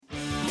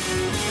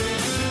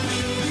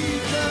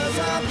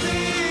I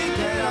think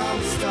that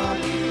I'm stuck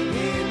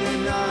in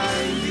the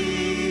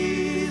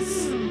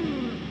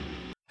 90s.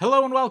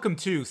 Hello and welcome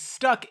to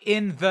Stuck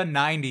in the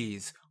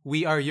 90s.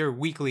 We are your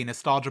weekly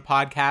nostalgia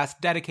podcast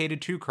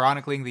dedicated to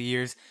chronicling the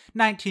years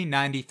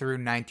 1990 through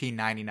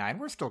 1999.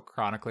 We're still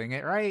chronicling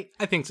it, right?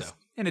 I think so.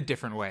 In a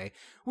different way.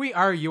 We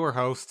are your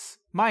hosts.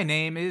 My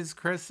name is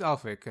Chris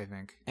Elphick, I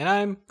think. And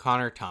I'm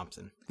Connor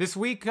Thompson. This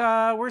week,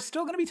 we're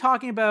still going to be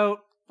talking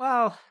about,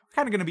 well,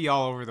 kind of going to be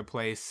all over the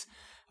place.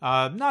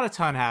 Not a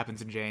ton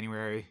happens in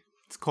January.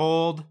 It's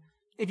cold.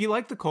 If you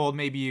like the cold,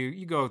 maybe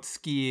you go out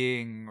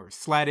skiing or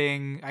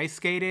sledding, ice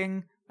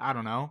skating. I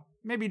don't know.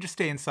 Maybe you just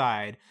stay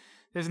inside.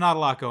 There's not a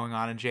lot going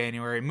on in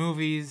January.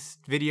 Movies,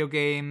 video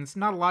games,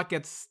 not a lot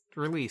gets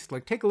released.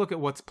 Like, take a look at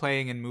what's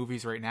playing in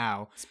movies right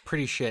now. It's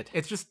pretty shit.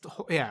 It's just,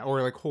 yeah,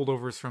 or like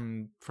holdovers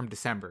from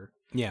December.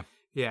 Yeah.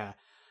 Yeah.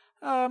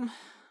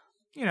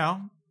 You know,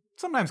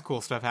 sometimes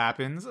cool stuff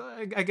happens.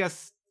 I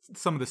guess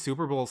some of the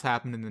Super Bowls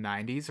happened in the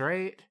 90s,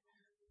 right?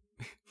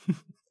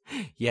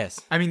 Yes.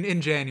 I mean,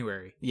 in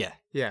January. Yeah.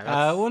 Yeah.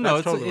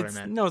 That's totally it's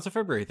what I meant. no, it's a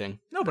February thing.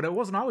 No, but it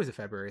wasn't always a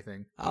February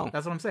thing. Oh.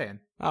 That's what I'm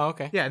saying. Oh,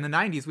 okay. Yeah, in the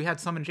 90s, we had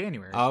some in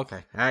January. Oh, okay.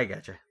 I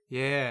gotcha.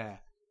 Yeah.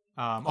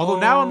 Although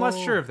now I'm less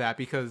sure of that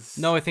because...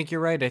 No, I think you're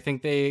right. I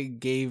think they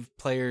gave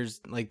players,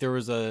 like, there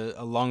was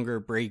a longer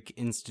break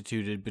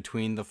instituted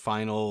between the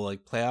final,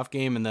 like, playoff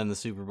game and then the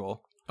Super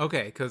Bowl.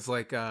 Okay, because,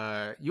 like,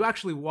 you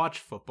actually watch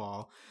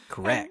football.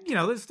 Correct. And, you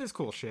know, there's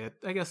cool shit.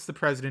 I guess the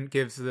president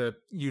gives the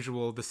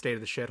state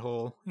of the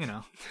shithole, you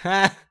know.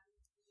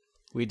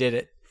 We did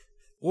it.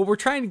 What we're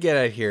trying to get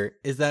at here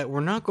is that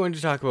we're not going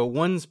to talk about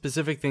one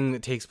specific thing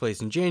that takes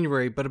place in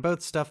January, but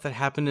about stuff that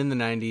happened in the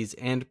 90s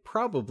and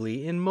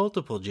probably in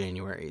multiple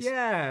Januaries.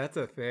 Yeah, that's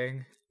a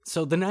thing.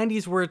 So the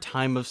 90s were a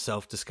time of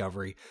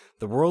self-discovery.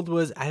 The world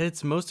was at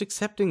its most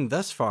accepting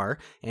thus far,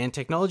 and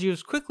technology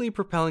was quickly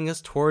propelling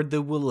us toward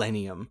the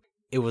millennium.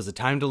 It was a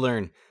time to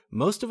learn.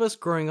 Most of us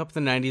growing up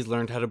in the 90s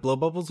learned how to blow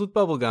bubbles with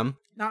bubblegum.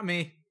 Not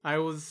me. I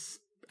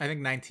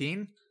think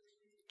 19.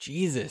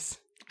 Jesus.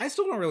 I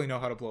still don't really know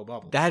how to blow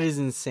bubbles. That is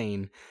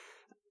insane.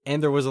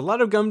 And there was a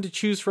lot of gum to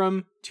choose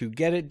from to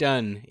get it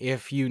done,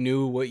 if you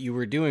knew what you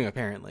were doing,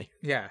 apparently.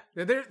 Yeah,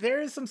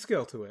 there is some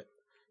skill to it.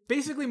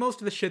 Basically,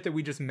 most of the shit that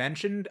we just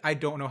mentioned, I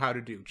don't know how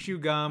to do. Chew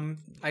gum,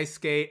 ice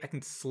skate, I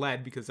can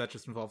sled because that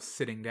just involves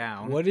sitting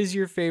down. What is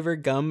your favorite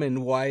gum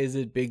and why is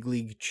it Big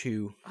League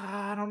Chew?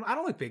 I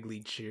don't like Big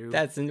League Chew.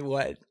 That's in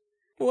what?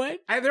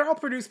 What? They're all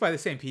produced by the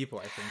same people,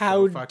 I think.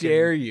 How so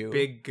dare you?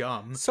 Big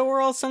gum. So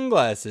are all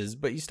sunglasses,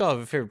 but you still have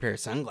a favorite pair of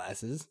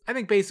sunglasses. I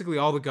think basically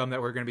all the gum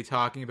that we're going to be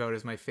talking about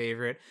is my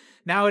favorite.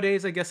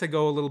 Nowadays, I guess I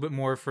go a little bit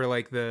more for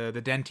like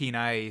the Dentine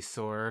Ice,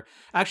 or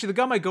actually the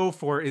gum I go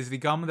for is the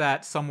gum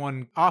that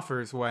someone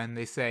offers when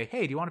they say,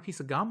 hey, do you want a piece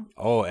of gum?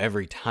 Oh,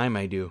 every time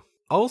I do.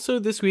 Also,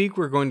 this week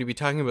we're going to be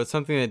talking about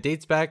something that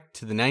dates back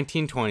to the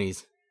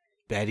 1920s.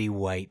 Betty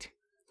White.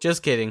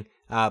 Just kidding.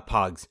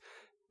 Pogs.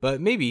 But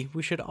maybe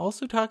we should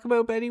also talk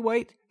about Betty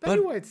White.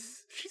 Betty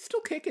White's, she's still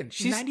kicking.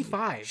 She's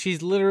 95.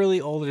 She's literally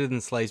older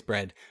than sliced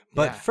bread.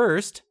 But Yeah.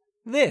 First,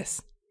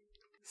 this.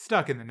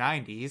 Stuck in the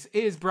 90s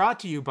is brought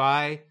to you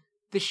by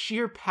the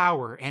sheer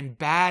power and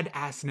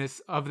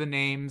badassness of the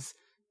names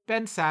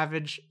Ben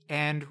Savage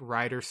and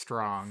Ryder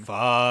Strong.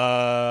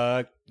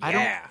 Fuck yeah. I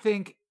don't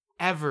think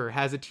ever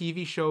has a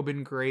TV show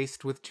been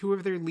graced with two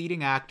of their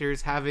leading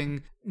actors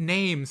having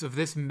names of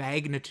this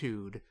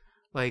magnitude.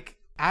 Like,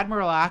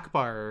 Admiral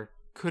Akbar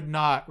could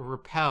not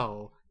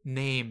repel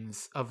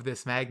names of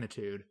this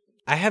magnitude.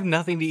 I have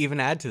nothing to even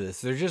add to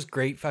this. They're just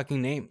great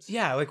fucking names.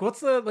 Yeah, like what's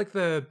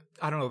the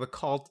I don't know,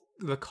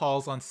 the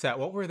calls on set.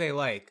 What were they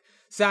like?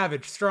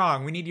 Savage,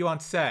 Strong, we need you on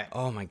set.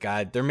 Oh my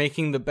god, they're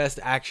making the best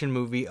action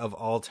movie of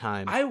all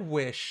time. I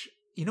wish,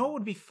 you know what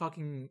would be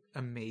fucking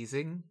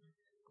amazing?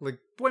 Like,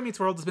 Boy Meets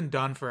World has been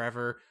done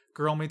forever.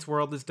 Girl Meets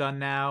World is done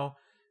now.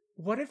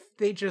 What if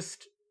they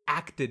just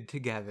acted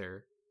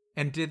together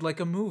and did like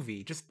a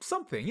movie, just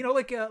something, you know,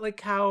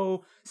 like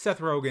how Seth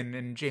Rogen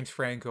and James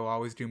Franco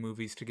always do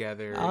movies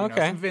together. Oh, You know,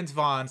 okay. some Vince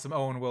Vaughn, some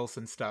Owen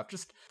Wilson stuff,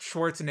 just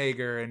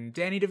Schwarzenegger and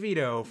Danny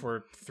DeVito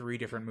for 3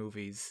 different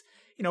movies.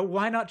 You know,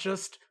 why not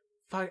just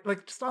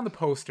just on the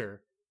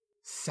poster,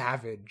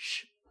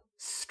 Savage,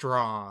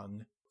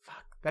 Strong.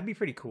 Fuck, that'd be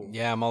pretty cool.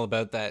 Yeah, I'm all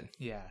about that.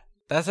 Yeah.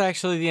 That's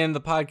actually the end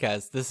of the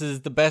podcast. This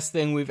is the best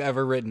thing we've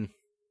ever written.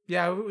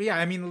 Yeah,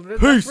 I mean, Peace.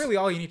 that's really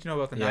all you need to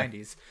know about the Yeah.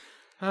 90s.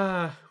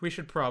 We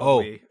should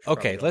probably...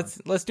 Okay. go on.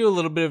 Let's do a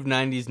little bit of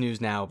 90s news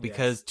now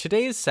because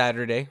today is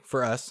Saturday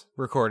for us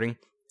recording.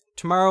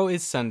 Tomorrow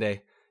is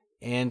Sunday,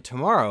 and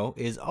tomorrow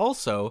is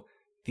also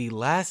the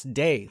last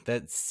day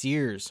that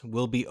Sears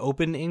will be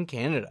open in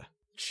Canada.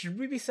 Should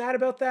we be sad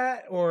about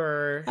that,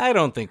 or... I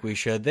don't think we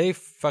should. They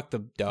fucked the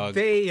dog.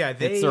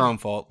 It's their own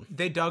fault.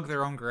 They dug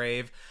their own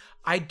grave.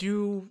 I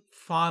do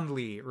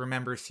fondly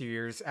remember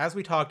Sears. As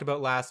we talked about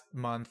last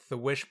month, the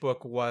Wish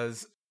book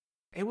was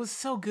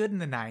so good in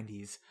the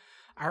 90s.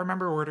 I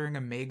remember ordering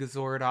a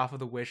Megazord off of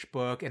the Wish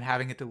book and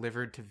having it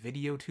delivered to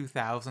Video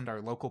 2000,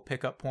 our local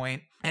pickup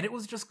point, and it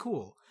was just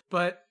cool.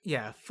 But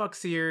yeah, fuck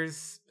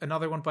Sears.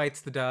 Another one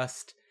bites the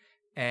dust.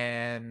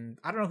 And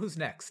I don't know who's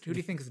next. Who do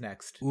you think is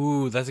next?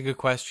 Ooh, that's a good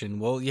question.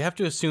 Well, you have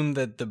to assume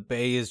that the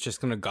Bay is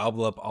just going to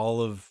gobble up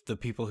all of the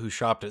people who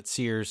shopped at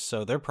Sears,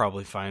 so they're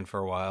probably fine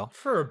for a while.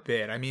 For a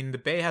bit. I mean, the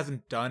Bay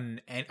hasn't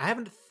done, and I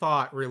haven't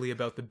thought really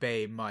about the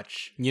Bay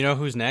much. You know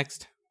who's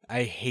next?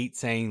 I hate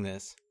saying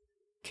this.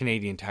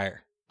 Canadian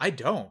Tire. I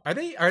don't. Are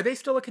they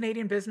still a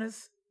Canadian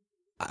business?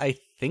 I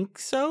think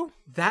so.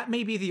 That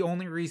may be the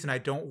only reason I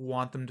don't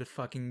want them to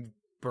fucking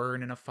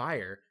burn in a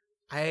fire.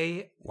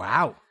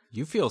 Wow.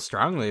 You feel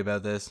strongly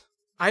about this.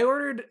 I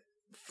ordered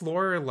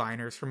floor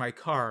liners for my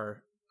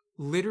car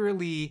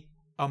literally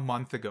a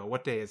month ago.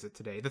 What day is it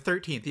today? The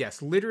 13th.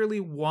 Yes,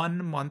 literally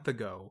 1 month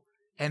ago.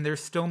 And they're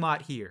still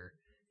not here.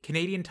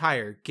 Canadian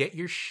Tire, get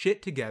your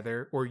shit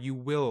together or you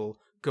will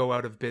go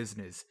out of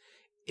business.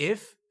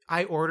 If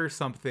I order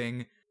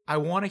something, I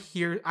want to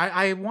hear,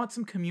 I want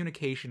some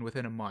communication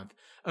within a month.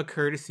 A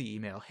courtesy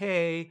email.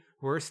 Hey,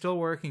 we're still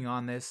working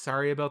on this.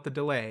 Sorry about the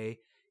delay.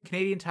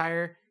 Canadian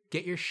Tire,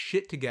 get your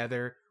shit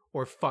together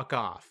or fuck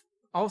off.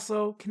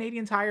 Also,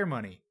 Canadian Tire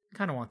money.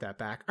 Kind of want that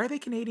back. Are they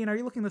Canadian? Are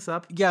you looking this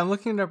up? Yeah, I'm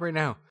looking it up right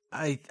now.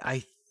 I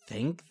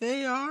think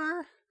they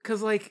are.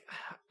 Because, like,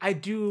 I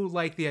do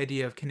like the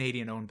idea of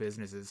Canadian-owned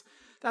businesses.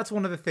 That's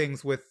one of the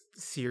things with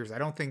Sears.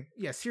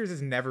 Sears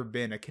has never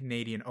been a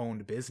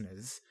Canadian-owned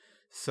business.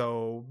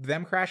 So,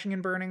 them crashing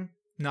and burning,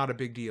 not a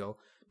big deal.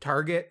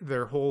 Target,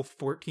 their whole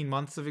 14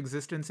 months of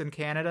existence in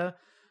Canada,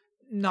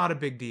 not a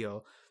big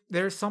deal.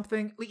 There's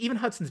something, even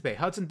Hudson's Bay.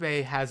 Hudson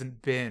Bay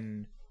hasn't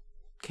been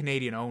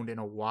Canadian owned in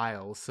a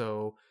while,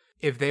 so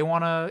if they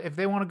wanna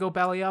go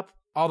belly up,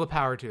 all the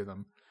power to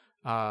them.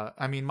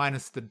 I mean,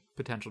 minus the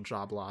potential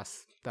job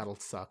loss, that'll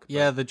suck.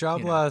 Yeah, the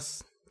job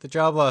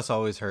loss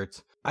always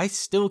hurts. I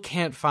still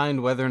can't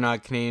find whether or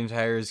not Canadian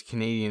Tire is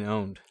Canadian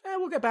owned.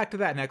 We'll get back to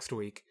that next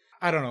week.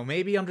 I don't know.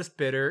 Maybe I'm just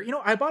bitter.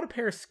 I bought a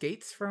pair of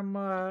skates from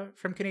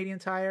Canadian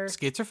Tire.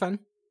 Skates are fun.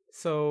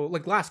 So,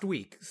 like, last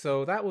week.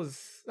 So that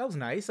was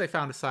nice. I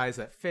found a size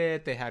that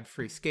fit. They had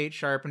free skate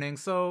sharpening.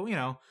 So,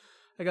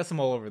 I guess I'm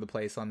all over the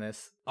place on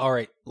this. All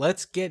right,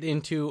 let's get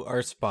into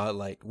our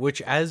spotlight,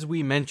 which, as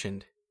we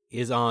mentioned,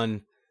 is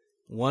on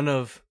one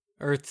of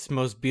Earth's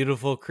most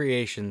beautiful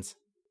creations,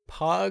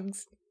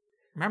 Pogs.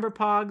 Remember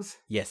Pogs?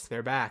 Yes.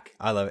 They're back.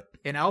 I love it.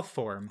 In elf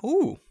form.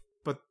 Ooh.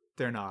 But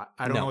they're not.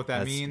 I don't know what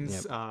that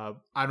means. Yep.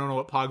 I don't know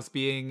what Pogs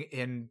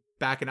being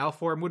back in elf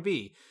form would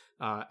be.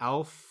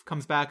 Elf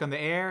comes back on the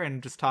air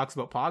and just talks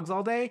about Pogs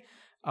all day.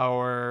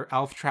 Or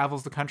Elf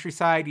travels the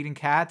countryside eating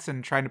cats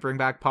and trying to bring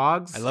back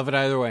Pogs. I love it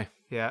either way.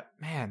 Yeah,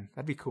 man,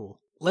 that'd be cool.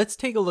 Let's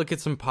take a look at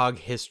some Pog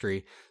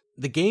history.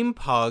 The game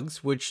Pogs,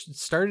 which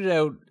started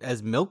out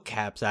as milk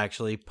caps,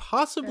 actually,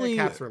 possibly...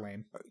 Caps were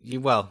lame.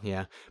 Well,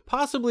 yeah.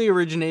 Possibly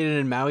originated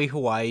in Maui,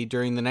 Hawaii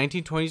during the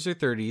 1920s or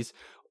 30s,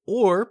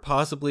 or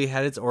possibly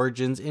had its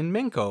origins in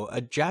Menko, a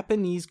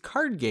Japanese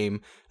card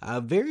game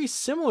very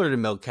similar to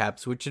milk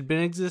caps, which had been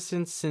in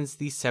existence since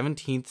the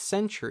 17th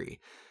century.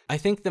 I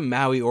think the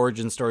Maui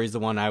origin story is the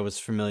one I was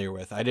familiar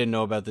with. I didn't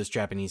know about this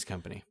Japanese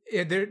company.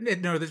 Yeah,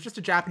 there's just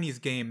a Japanese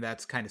game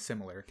that's kind of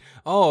similar.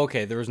 Oh,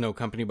 okay. There was no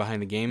company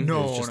behind the game? No,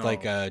 it was just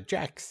like a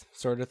Jax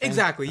sort of thing?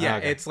 Exactly, yeah.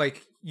 Okay. It's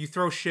like you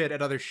throw shit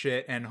at other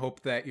shit and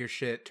hope that your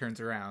shit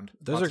turns around.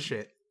 Those Lots are of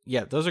shit.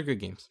 Yeah, those are good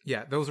games.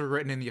 Yeah, those are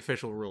written in the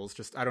official rules.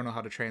 Just I don't know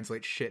how to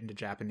translate shit into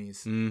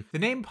Japanese. Mm. The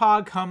name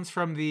Pog comes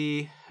from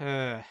the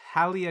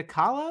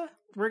Haleakala,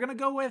 we're going to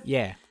go with?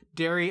 Yeah.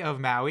 Dairy of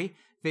Maui.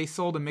 They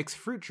sold a mixed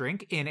fruit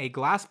drink in a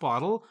glass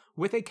bottle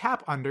with a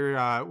cap under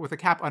the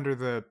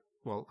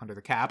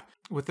cap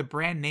with the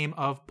brand name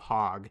of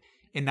Pog.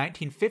 In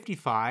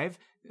 1955,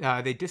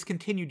 they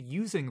discontinued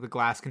using the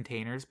glass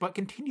containers, but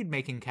continued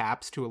making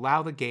caps to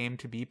allow the game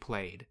to be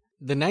played.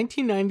 The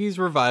 1990s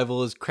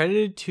revival is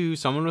credited to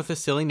someone with a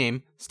silly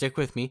name. Stick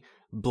with me.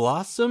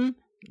 Blossom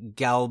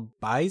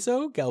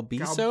Galbiso?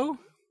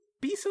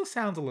 Biso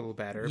sounds a little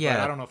better, Yeah.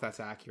 but I don't know if that's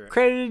accurate.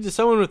 Credited to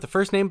someone with the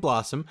first name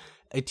Blossom,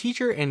 a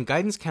teacher and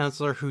guidance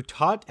counselor who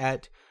taught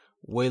at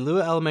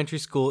Wailua Elementary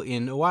School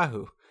in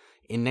Oahu.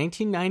 In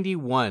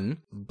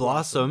 1991,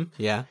 Blossom,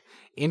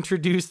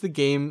 introduced the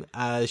game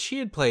she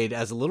had played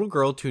as a little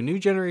girl to a new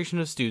generation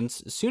of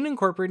students, soon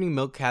incorporating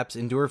milk caps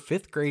into her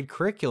 5th grade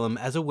curriculum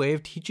as a way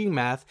of teaching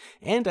math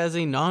and as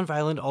a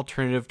non-violent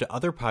alternative to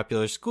other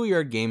popular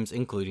schoolyard games,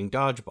 including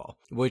dodgeball,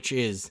 which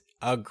is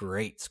a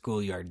great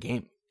schoolyard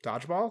game.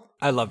 Dodgeball?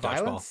 I love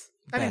Violence?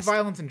 dodgeball. I mean, Best.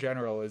 violence in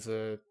general is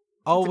it's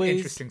Always an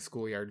interesting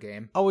schoolyard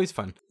game. Always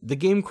fun. The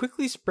game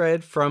quickly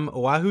spread from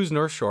Oahu's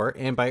North Shore,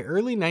 and by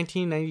early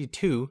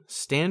 1992,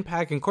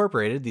 Stanpak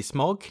Incorporated, the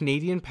small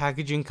Canadian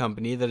packaging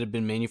company that had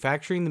been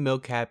manufacturing the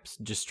milk caps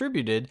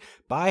distributed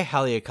by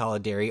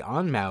Haleakala Dairy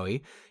on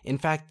Maui, in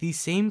fact, the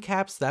same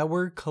caps that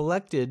were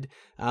collected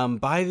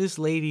by this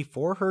lady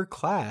for her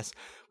class,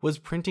 was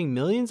printing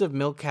millions of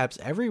milk caps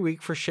every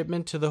week for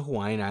shipment to the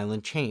Hawaiian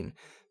Island chain.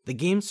 The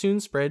game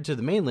soon spread to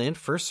the mainland,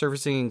 first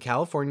servicing in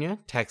California,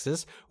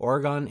 Texas,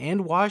 Oregon,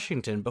 and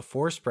Washington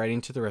before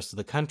spreading to the rest of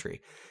the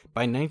country.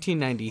 By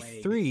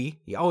 1993,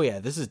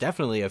 this is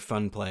definitely a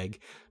fun plague.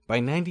 By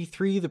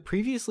 93, the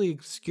previously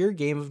obscure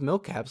game of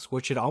Milk Caps,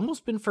 which had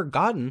almost been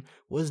forgotten,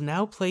 was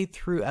now played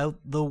throughout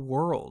the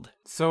world.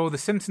 So The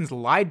Simpsons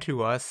lied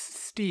to us.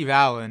 Steve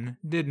Allen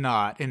did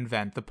not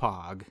invent the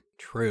Pog.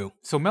 True.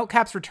 So Milk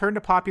Caps returned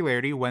to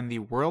popularity when the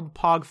World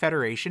Pog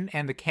Federation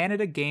and the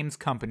Canada Games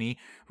Company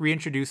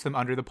reintroduced them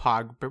under the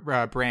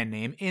Pog brand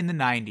name in the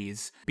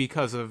 90s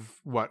because of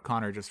what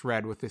Connor just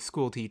read with the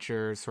school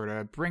teacher sort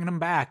of bringing them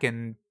back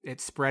and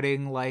it's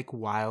spreading like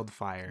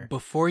wildfire.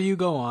 Before you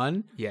go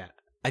on, Yeah.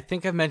 I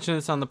think I've mentioned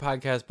this on the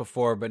podcast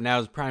before, but now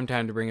is prime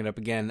time to bring it up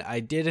again.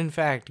 I did, in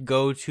fact,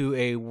 go to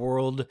a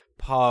World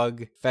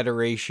Pog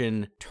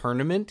Federation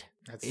tournament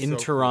That's in so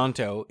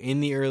Toronto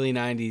in the early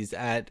 90s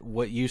at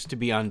what used to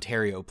be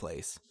Ontario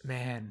Place.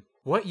 Man,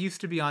 what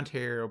used to be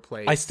Ontario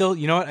Place? I still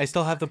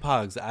have the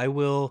Pogs. I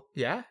will...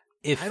 Yeah?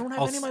 If I don't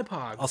have any of my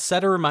Pogs. I'll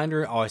set a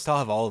reminder. Oh, I still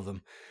have all of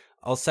them.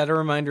 I'll set a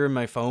reminder in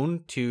my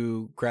phone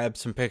to grab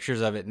some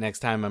pictures of it next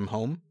time I'm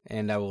home,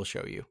 and I will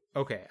show you.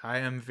 Okay, I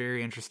am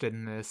very interested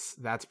in this.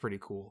 That's pretty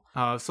cool.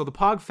 So the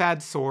Pog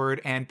fad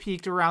soared and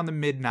peaked around the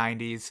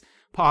mid-90s.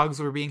 Pogs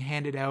were being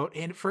handed out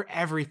for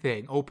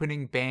everything,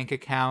 opening bank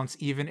accounts,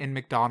 even in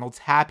McDonald's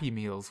Happy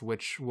Meals,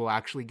 which we'll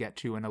actually get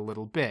to in a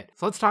little bit.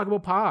 So let's talk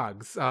about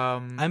Pogs.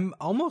 I'm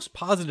almost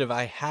positive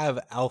I have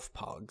Alf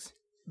Pogs.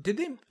 Did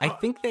they? I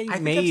think they I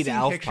think made I've seen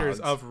Alf pictures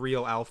Pogs. of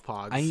real Alf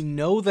Pogs. I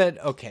know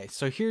that. Okay,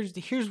 so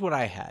here's what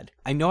I had.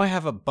 I know I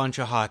have a bunch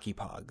of hockey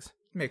Pogs.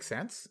 Makes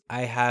sense.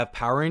 I have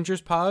Power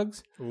Rangers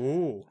Pogs.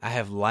 Ooh. I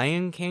have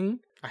Lion King,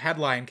 I had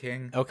Lion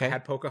King. Okay. I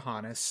had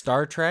Pocahontas.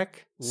 Star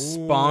Trek,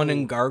 Spawn,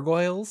 and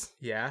Gargoyles.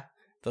 Yeah.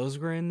 Those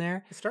were in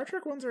there. The Star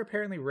Trek ones are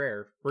apparently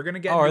rare. We're gonna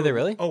get. Oh, are into they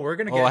really? Oh, we're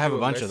gonna Oh, get. I have into a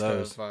bunch of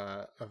list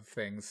those. of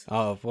things.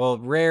 Oh, well,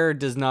 rare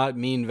does not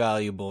mean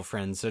valuable,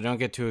 friends, so don't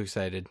get too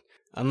excited.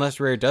 Unless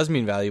rare does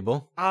mean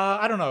valuable.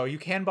 I don't know. You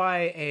can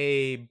buy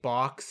a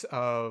box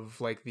of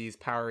like these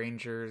Power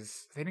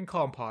Rangers. They didn't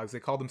call them Pogs. They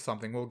called them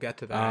something. We'll get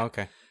to that. Oh,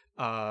 okay.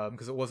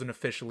 Because it wasn't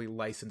officially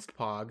licensed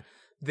Pog.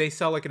 They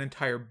sell like an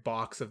entire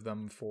box of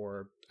them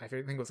for I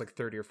think it was like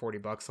 $30 or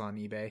 $40 on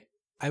eBay.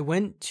 I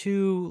went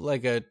to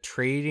like a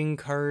trading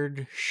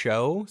card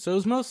show, so it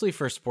was mostly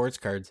for sports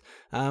cards.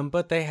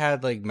 But they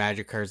had like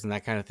magic cards and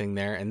that kind of thing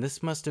there. And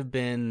this must have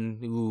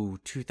been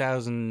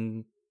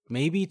 2000,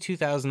 maybe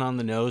 2000 on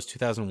the nose,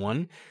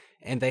 2001.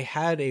 And they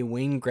had a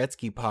Wayne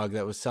Gretzky Pog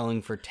that was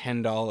selling for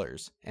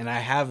 $10, and I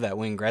have that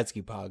Wayne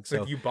Gretzky Pog.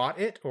 So Like you bought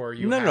it or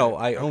you? no,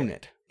 had it? I own Okay.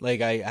 it.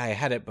 Like I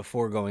had it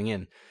before going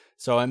in,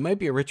 so I might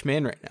be a rich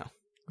man right now.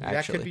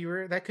 Actually,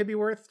 That could be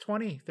worth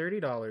 $20,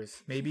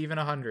 $30, maybe even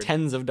 $100.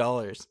 tens of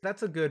dollars.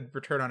 That's a good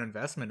return on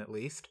investment, at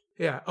least.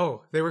 Yeah.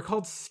 Oh, they were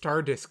called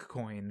Stardisk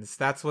coins.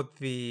 That's what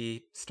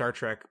the Star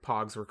Trek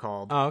Pogs were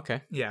called. Oh,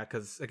 okay. Yeah,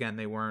 because again,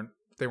 they weren't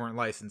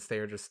licensed. They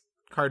were just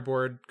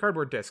cardboard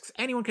discs.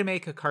 Anyone can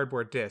make a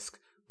cardboard disc,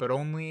 but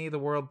only the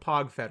World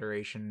Pog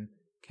Federation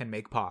can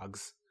make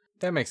Pogs.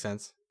 That makes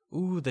sense.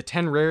 Ooh, the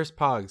 10 rarest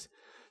Pogs.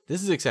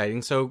 This is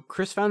exciting. So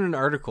Chris found an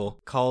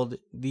article called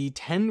The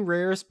 10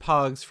 Rarest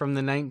Pogs from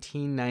the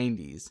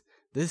 1990s.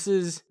 This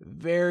is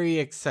very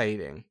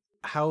exciting.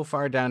 How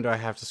far down do I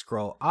have to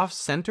scroll?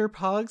 Off-center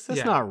Pogs? That's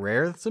Yeah. not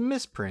rare. That's a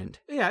misprint.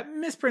 Yeah,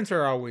 misprints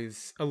are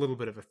always a little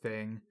bit of a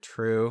thing.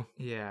 True.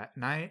 Yeah,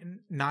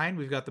 nine.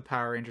 We've got the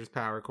Power Rangers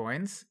Power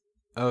Coins.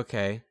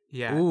 Okay.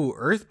 Yeah. Ooh,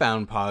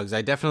 Earthbound Pogs.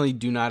 I definitely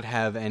do not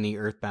have any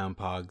Earthbound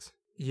Pogs.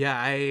 Yeah,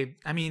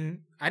 I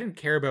mean, I didn't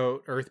care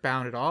about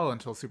Earthbound at all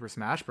until Super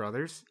Smash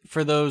Brothers.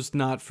 For those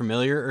not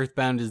familiar,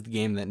 Earthbound is the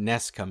game that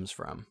NES comes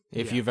from.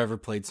 If Yeah. you've ever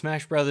played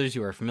Smash Brothers,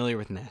 you are familiar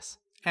with NES.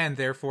 And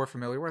therefore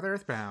familiar with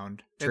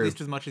Earthbound. At True. least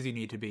as much as you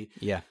need to be.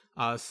 Yeah.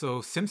 So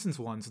Simpsons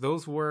ones,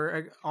 those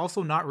were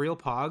also not real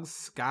Pogs.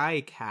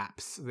 Sky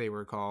Caps, they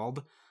were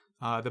called.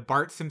 The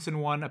Bart Simpson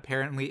one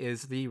apparently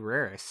is the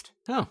rarest.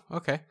 Oh,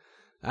 okay.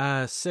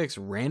 6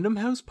 Random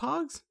House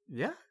Pogs?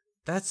 Yeah,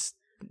 That's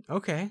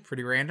okay.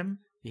 pretty random.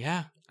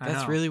 Yeah, I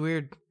that's know. really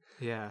weird.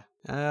 Yeah.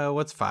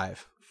 What's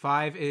 5?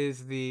 5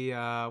 is the,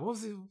 what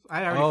was it?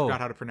 I already Oh.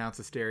 forgot how to pronounce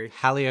this dairy.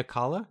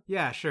 Haleakala?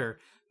 Yeah, sure.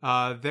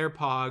 They're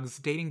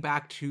Pogs dating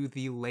back to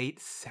the late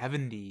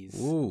 70s.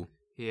 Ooh,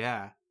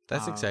 Yeah.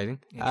 that's exciting.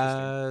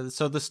 Interesting.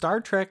 So the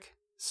Star Trek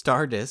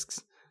Star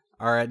Discs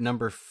are at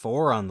number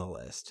 4 on the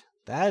list.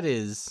 That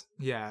is...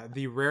 Yeah,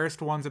 the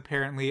rarest ones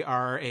apparently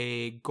are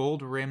a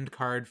gold-rimmed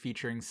card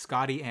featuring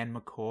Scotty and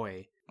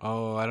McCoy.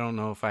 Oh, I don't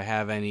know if I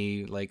have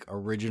any, like,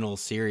 original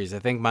series. I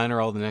think mine are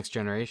all the next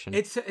generation.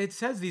 It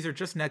says these are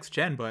just next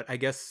gen, but I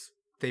guess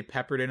they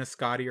peppered in a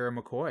Scotty or a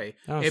McCoy.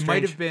 Oh, It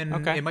might strange. have been.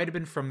 Okay. It might have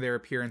been from their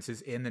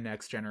appearances in the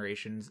next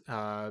generations.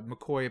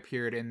 McCoy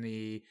appeared in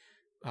the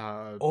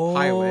pilot,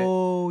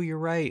 Oh, you're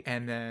right.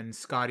 and then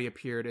Scotty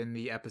appeared in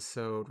the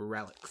episode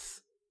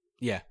Relics.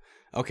 Yeah.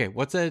 Okay,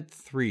 what's at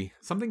 3?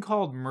 Something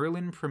called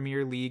Merlin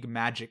Premier League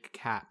Magic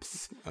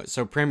Caps.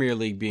 So Premier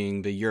League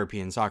being the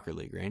European Soccer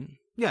League, right?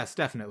 Yes,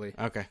 definitely,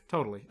 Okay.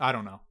 totally. I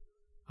don't know.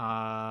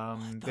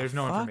 the There's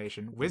no fuck?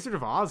 information. Wizard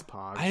of Oz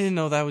Pogs. I didn't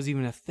know that was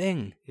even a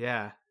thing.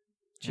 Yeah.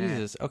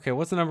 Jesus. Okay,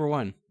 what's the number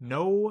 1?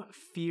 No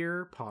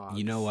Fear Pogs.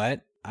 You know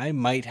what? I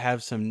might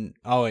have some...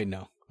 Oh, wait,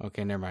 no.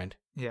 okay, never mind.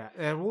 Yeah,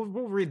 we'll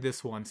read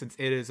this one since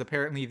it is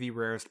apparently the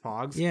rarest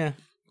Pogs. Yeah.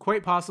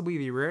 Quite possibly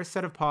the rarest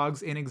set of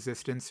Pogs in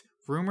existence.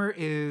 Rumor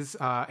is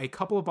a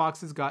couple of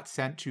boxes got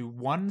sent to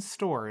one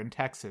store in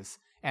Texas,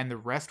 and the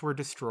rest were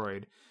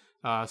destroyed.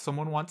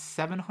 Someone wants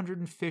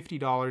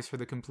 $750 for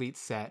the complete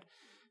set,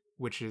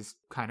 which is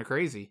kind of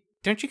crazy.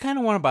 Don't you kind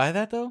of want to buy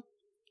that, though?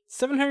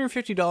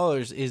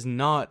 $750 is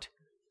not,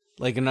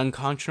 like, an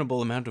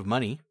unconscionable amount of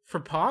money. For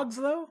Pogs,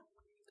 though?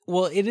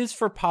 Well, it is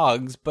for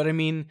Pogs, but I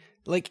mean,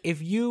 like,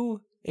 if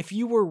you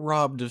were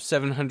robbed of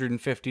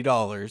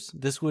 $750,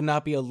 this would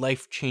not be a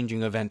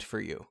life-changing event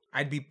for you.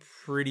 I'd be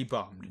pretty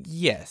bummed.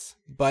 Yes,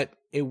 but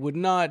it would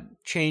not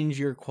change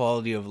your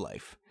quality of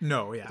life.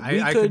 No, yeah,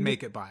 I could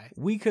make it by.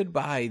 We could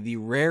buy the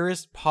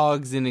rarest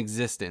Pogs in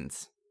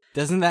existence.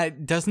 Doesn't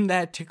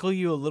that tickle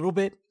you a little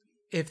bit?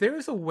 If there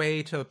is a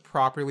way to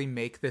properly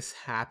make this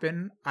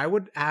happen, I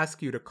would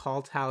ask you to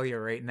call Talia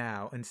right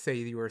now and say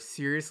you are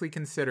seriously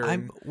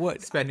considering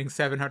spending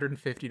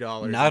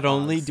 $750. Not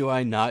only do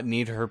I not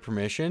need her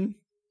permission.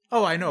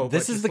 Oh, I know.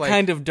 This is the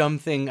kind of dumb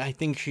thing I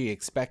think she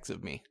expects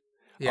of me.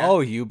 Yeah. Oh,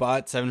 you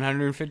bought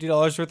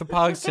 $750 worth of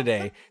Pogs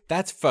today.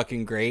 That's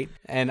fucking great.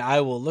 And I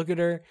will look at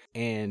her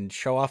and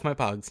show off my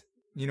Pogs.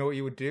 You know what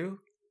you would do?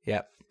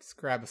 Yep. Just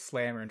grab a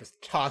slammer and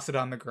just toss it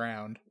on the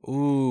ground.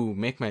 Ooh,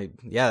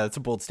 that's a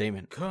bold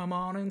statement. Come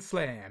on and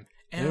slam.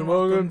 And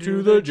welcome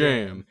to the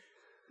jam.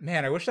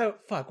 Man, I wish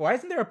why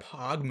isn't there a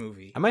Pog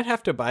movie? I might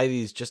have to buy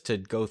these just to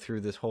go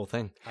through this whole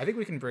thing. I think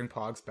we can bring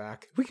Pogs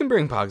back. We can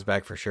bring Pogs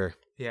back for sure.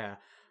 Yeah.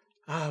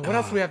 What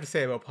else do we have to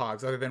say about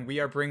Pogs other than we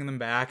are bringing them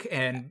back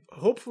and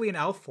hopefully in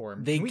elf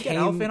form? Can we get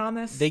elf in on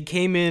this? They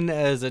came in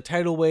as a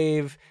tidal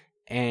wave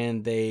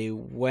and they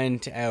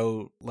went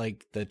out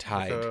like the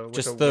tide.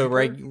 Just the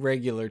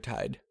regular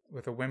tide.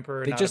 With a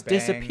whimper, they just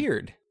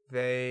disappeared.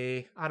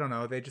 They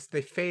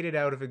faded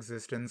out of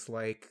existence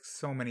like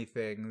so many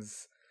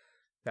things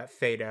that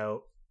fade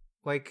out.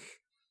 Like,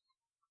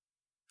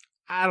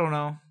 I don't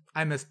know.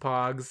 I miss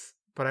Pogs,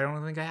 but I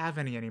don't think I have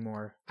any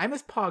anymore. I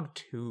miss Pog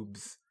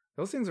tubes.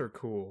 Those things are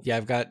cool.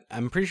 Yeah,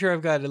 I'm pretty sure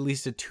I've got at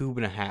least a tube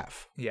and a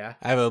half. Yeah.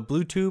 I have a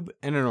blue tube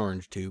and an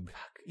orange tube.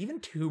 Even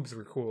tubes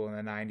were cool in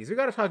the 90s. We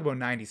gotta talk about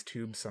 90s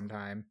tubes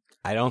sometime.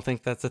 I don't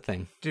think that's a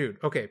thing. Dude,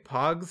 okay,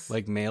 Pogs.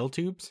 Like male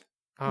tubes?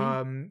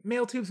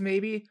 Male tubes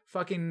maybe.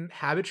 Fucking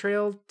Habit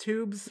Trail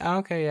tubes. Oh,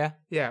 okay, yeah.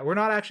 Yeah, we're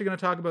not actually gonna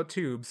talk about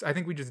tubes. I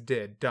think we just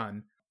did.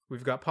 Done.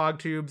 We've got Pog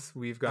tubes.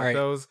 We've got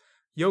those.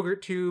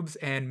 Yogurt tubes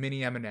and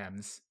mini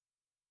M&Ms.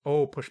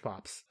 Oh, Push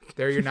Pops.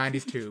 They're your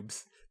 90s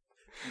tubes.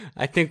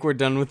 I think we're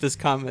done with this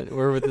comment.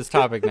 We're with this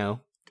topic now.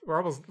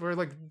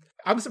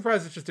 I'm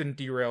surprised it just didn't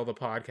derail the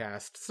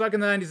podcast. Stuck in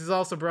the 90s is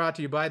also brought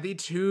to you by the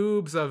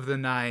tubes of the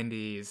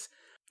 90s.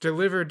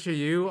 Delivered to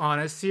you on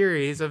a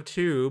series of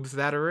tubes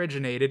that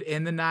originated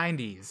in the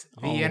 90s.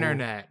 The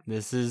internet.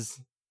 This is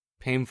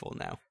painful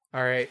now.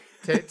 All right.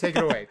 Take it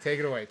away. Take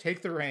it away.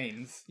 Take the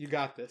reins. You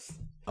got this.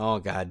 Oh,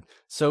 God.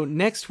 So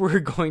next we're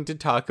going to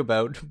talk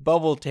about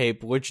bubble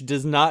tape, which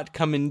does not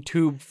come in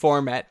tube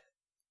format.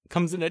 It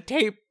comes in a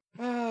tape.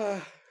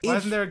 Why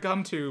isn't there a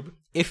gum tube?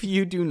 If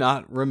you do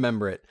not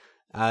remember it,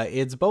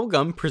 it's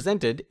bubblegum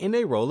presented in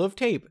a roll of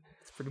tape.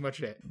 That's pretty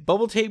much it.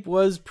 Bubble tape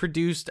was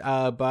produced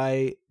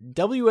by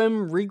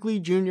W.M. Wrigley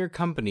Jr.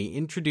 Company,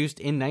 introduced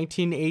in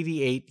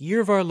 1988, year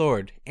of our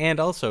Lord, and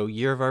also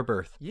year of our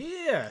birth.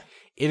 Yeah.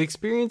 It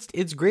experienced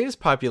its greatest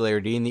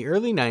popularity in the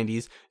early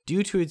 90s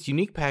due to its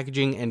unique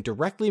packaging and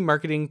directly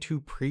marketing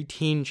to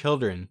preteen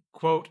children.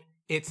 Quote,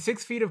 "It's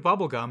 6 feet of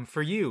bubblegum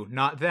for you,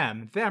 not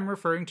them. Them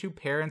referring to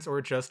parents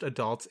or just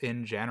adults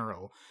in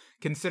general.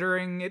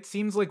 Considering it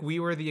seems like we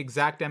were the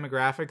exact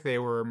demographic they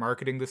were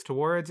marketing this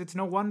towards, it's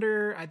no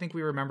wonder I think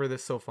we remember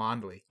this so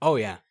fondly." Oh,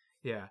 yeah.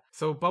 Yeah.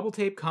 So bubble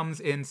tape comes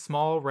in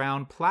small,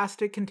 round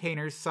plastic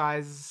containers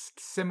sized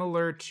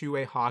similar to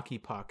a hockey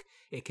puck.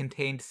 It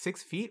contained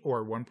 6 feet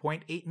or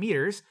 1.8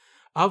 meters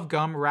of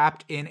gum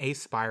wrapped in a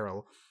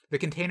spiral. The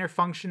container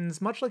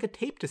functions much like a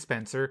tape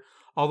dispenser,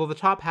 although the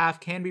top half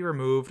can be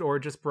removed or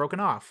just broken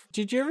off.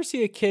 Did you ever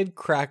see a kid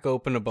crack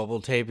open a bubble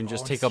tape and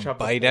just take a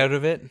bite out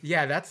of it?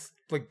 Yeah, that's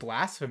like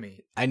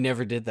blasphemy. I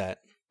never did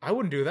that. I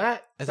wouldn't do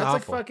that. That's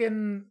awful.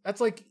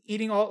 That's like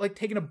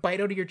taking a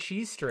bite out of your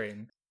cheese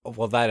string.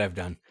 Well, that I've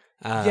done.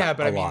 Yeah,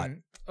 but I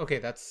mean, okay,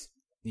 that's...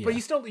 Yeah. But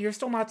you're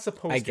still not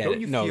supposed to. I get Don't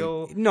it. you No,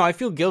 feel... I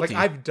feel guilty.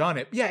 Like, I've done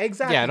it. Yeah,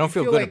 exactly. Yeah, I don't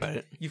feel good about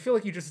it. You feel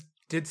like you just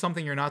did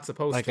something you're not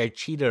supposed to. Like I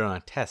cheated on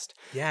a test.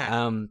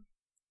 Yeah.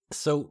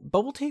 So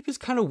bubble tape is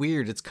kind of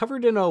weird. It's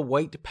covered in a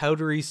white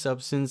powdery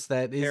substance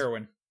that is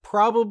heroin.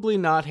 Probably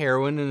not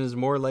heroin and is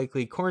more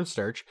likely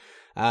cornstarch,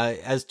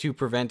 as to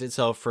prevent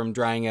itself from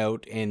drying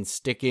out and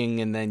sticking,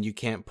 and then you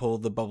can't pull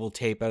the bubble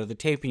tape out of the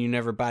tape and you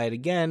never buy it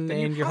again,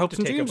 Then and your hopes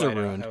and dreams are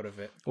ruined. Out of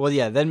it. Well,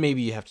 yeah, then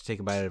maybe you have to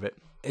take a bite out of it.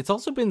 It's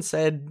also been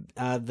said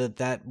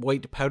that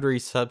white powdery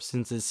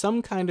substance is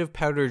some kind of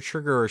powdered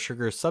sugar or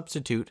sugar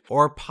substitute,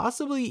 or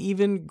possibly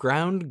even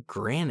ground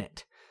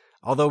granite.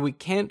 Although we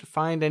can't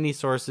find any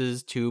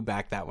sources to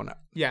back that one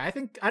up. Yeah,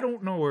 I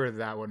don't know where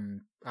that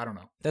one... I don't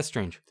know. That's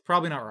strange. It's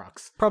probably not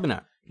rocks. Probably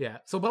not. Yeah.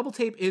 So Bubble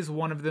Tape is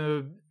one of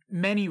the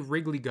many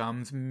Wrigley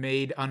gums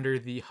made under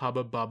the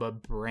Hubba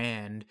Bubba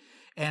brand.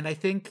 And I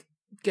think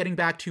getting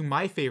back to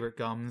my favorite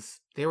gums,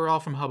 they were all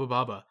from Hubba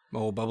Bubba.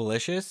 Oh,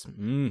 Bubblicious?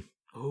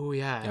 Oh,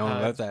 yeah. I don't know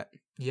about that.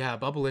 Yeah,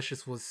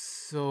 Bubblicious was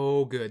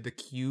so good. The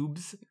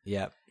cubes.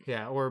 Yep.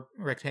 Yeah, or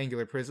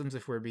rectangular prisms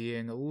if we're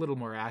being a little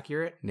more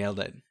accurate. Nailed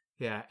it.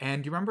 Yeah,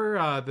 and do you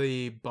remember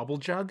the Bubble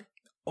Jug?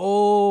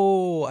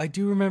 Oh, I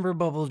do remember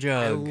Bubble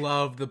Jug. I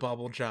love the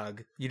Bubble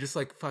Jug. You just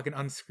like fucking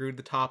unscrewed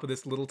the top of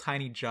this little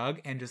tiny jug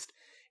and just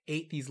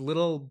ate these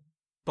little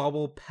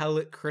bubble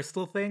pellet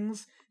crystal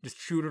things, just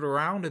chewed it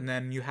around, and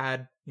then you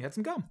had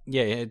some gum.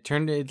 Yeah, it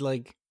turned it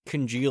like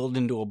congealed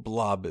into a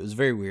blob. It was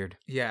very weird.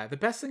 Yeah, the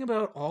best thing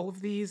about all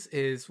of these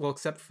is, well,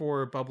 except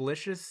for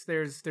Bubblicious,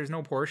 there's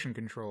no portion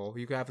control.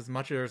 You can have as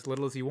much or as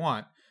little as you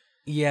want.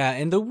 Yeah,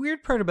 and the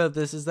weird part about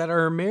this is that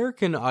our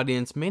American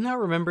audience may not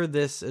remember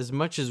this as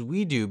much as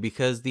we do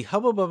because the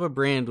Hubba Bubba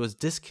brand was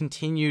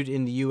discontinued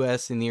in the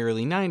US in the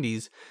early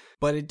 90s,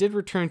 but it did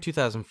return in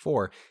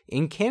 2004.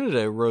 In Canada,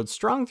 it rode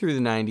strong through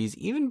the 90s,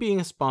 even being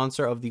a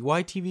sponsor of the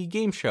YTV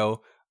game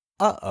show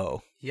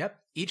Uh-Oh. Yep,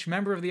 each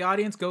member of the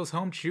audience goes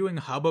home chewing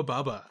Hubba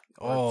Bubba,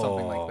 or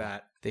something like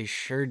that. They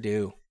sure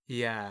do.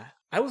 Yeah,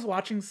 I was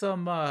watching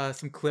some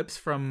clips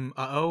from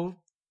Uh-Oh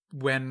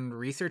when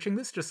researching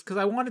this, just because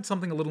I wanted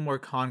something a little more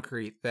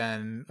concrete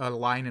than a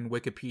line in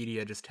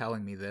Wikipedia just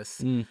telling me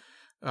this,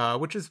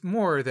 which is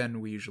more than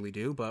we usually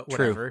do, but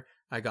whatever. True.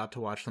 I got to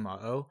watch some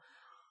Uh-Oh.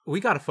 We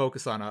got to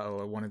focus on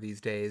Uh-Oh one of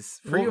these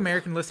days. For you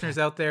American listeners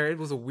out there, it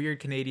was a weird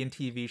Canadian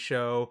TV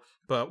show,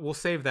 but we'll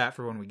save that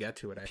for when we get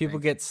to it, I People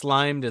think. get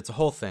slimed. It's a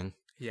whole thing.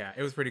 Yeah,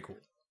 it was pretty cool.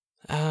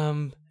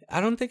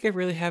 I don't think I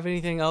really have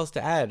anything else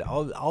to add.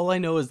 All I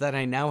know is that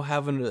I now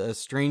have a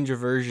strange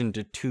aversion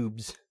to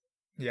tubes.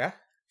 Yeah?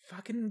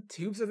 Fucking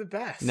tubes are the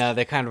best. No,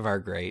 they kind of are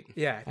great.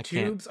 Yeah,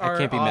 tubes are awesome. I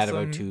can't be awesome. mad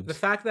about tubes. The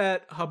fact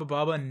that Hubba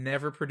Bubba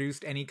never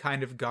produced any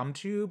kind of gum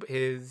tube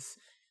is...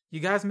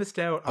 You guys missed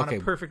out on a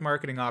perfect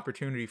marketing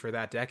opportunity for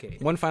that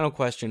decade. One final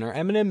question. Are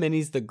M&M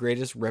Minis the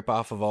greatest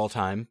ripoff of all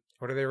time?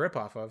 What are they a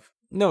ripoff of?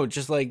 No,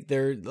 just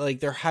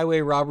they're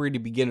highway robbery to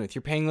begin with.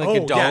 You're paying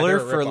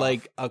 $1 for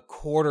like a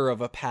quarter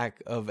of a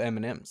pack of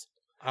M&Ms.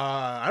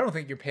 I don't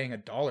think you're paying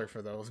 $1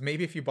 for those.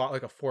 Maybe if you bought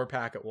like a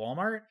 4-pack at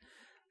Walmart.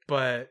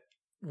 But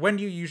when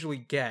do you usually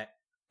get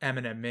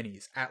M&M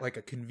Minis at like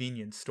a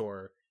convenience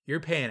store? You're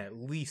paying at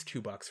least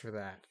 $2 for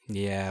that.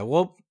 Yeah,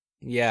 well,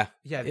 yeah.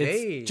 Yeah,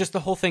 just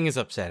the whole thing is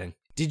upsetting.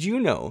 Did you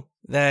know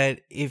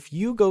that if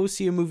you go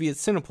see a movie at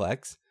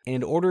Cineplex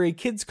and order a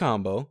kids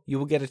combo, you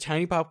will get a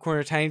tiny popcorn,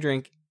 a tiny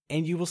drink,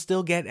 and you will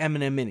still get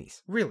M&M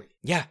Minis? Really?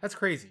 Yeah. That's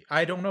crazy.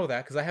 I don't know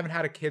that because I haven't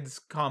had a kids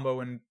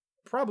combo in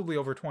probably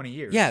over 20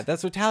 years. Yeah,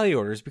 that's what Tally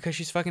orders because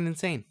she's fucking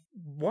insane.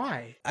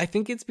 Why? I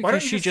think it's because Why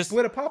don't you just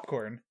split a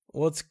popcorn.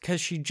 Well, it's because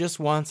she just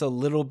wants a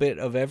little bit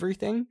of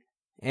everything,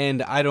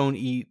 and I don't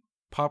eat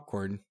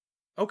popcorn.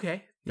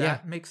 Okay,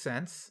 that makes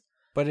sense.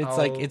 But it's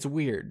it's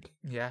weird.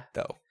 Yeah.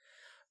 Though.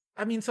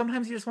 I mean,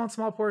 sometimes you just want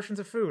small portions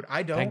of food.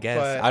 I don't. I guess.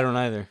 But, I don't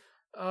either.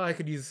 I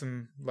could use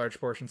some large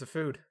portions of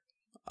food.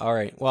 All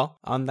right. Well,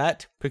 on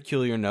that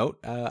peculiar note,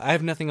 I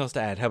have nothing else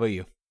to add. How about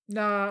you?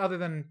 Nah, other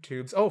than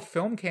tubes. Oh,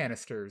 film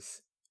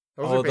canisters.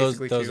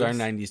 Those are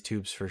 90s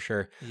tubes for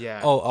sure. Yeah.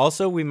 Oh,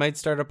 also, we might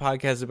start a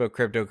podcast about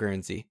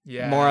cryptocurrency.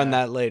 Yeah. More on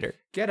that later.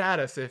 Get at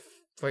us if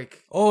I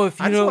just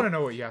want to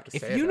know what you have to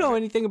say. If you know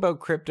anything about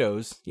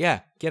cryptos,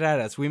 yeah, get at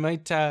us. We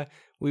might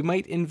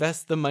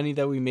invest the money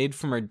that we made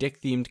from our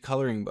dick-themed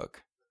coloring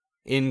book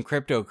in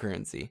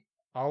cryptocurrency.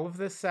 All of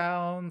this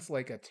sounds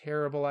like a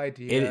terrible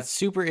idea. It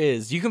super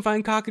is. You can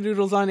find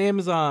Cockadoodles on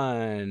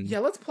Amazon. Yeah,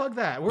 let's plug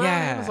that. We're on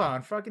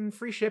Amazon. Fucking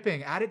free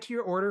shipping. Add it to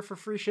your order for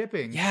free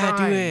shipping. Yeah,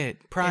 Prime. do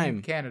it. Prime.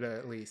 In Canada,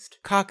 at least.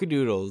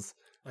 Cockadoodles.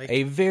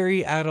 A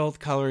very adult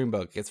coloring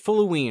book. It's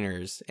full of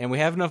wieners, and we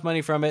have enough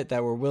money from it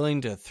that we're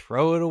willing to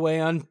throw it away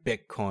on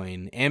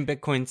Bitcoin and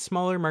Bitcoin's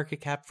smaller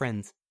market cap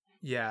friends.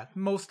 Yeah,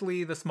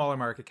 mostly the smaller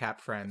market cap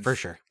friends. For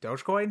sure.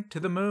 Dogecoin, to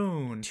the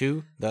moon.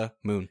 To the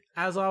moon.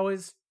 As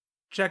always,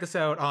 check us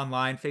out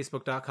online,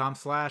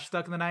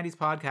 facebook.com/StuckInThe90s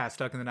Podcast,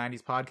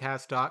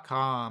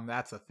 StuckInThe90spodcast.com.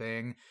 That's a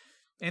thing.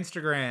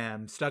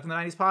 Instagram, Stuck in the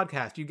 90s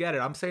Podcast. You get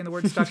it. I'm saying the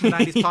word Stuck in the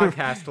 90s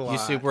Podcast a lot. You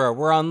super are.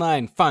 We're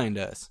online. Find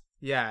us.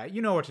 Yeah,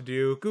 you know what to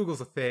do.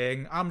 Google's a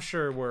thing. I'm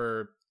sure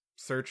we're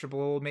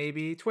searchable,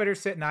 maybe. Twitter,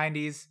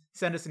 Sit90s.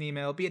 Send us an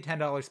email. Be a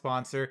 $10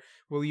 sponsor.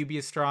 Will you be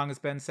as strong as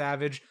Ben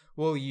Savage?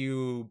 Will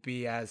you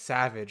be as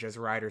savage as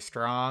Ryder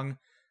Strong?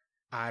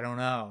 I don't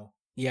know.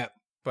 Yep.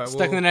 But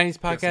Stuck in the 90s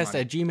Podcast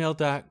at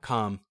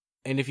gmail.com.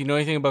 And if you know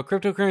anything about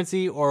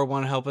cryptocurrency or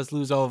want to help us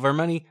lose all of our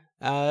money,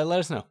 let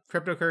us know.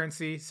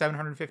 Cryptocurrency,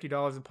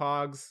 $750 a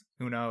pogs.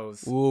 Who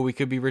knows? Ooh, we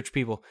could be rich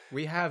people.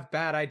 We have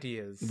bad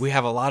ideas. We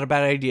have a lot of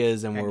bad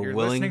ideas, and we're you're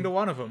willing. listening to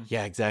one of them.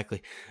 Yeah,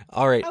 exactly.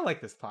 All right. I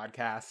like this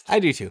podcast. I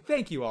do too.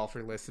 Thank you all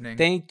for listening.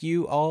 Thank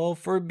you all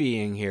for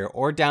being here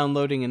or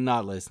downloading and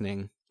not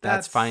listening.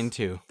 That's fine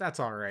too. That's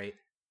all right.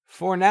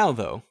 For now,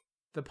 though,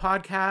 the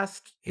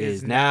podcast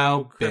is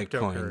now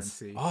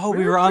cryptocurrency. Oh,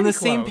 we were on the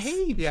same close.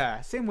 page.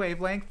 Yeah, same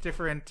wavelength,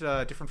 different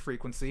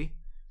frequency.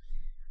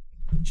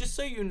 Just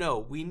so you know,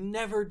 we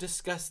never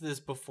discussed this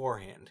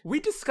beforehand. We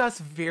discuss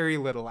very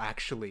little,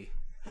 actually.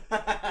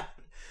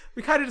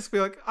 We kind of just be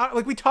like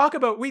we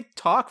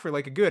talk for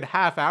like a good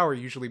half hour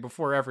usually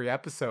before every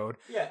episode.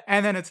 Yeah.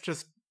 And then it's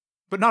just,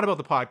 but not about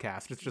the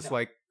podcast. It's just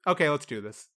like, okay, let's do this.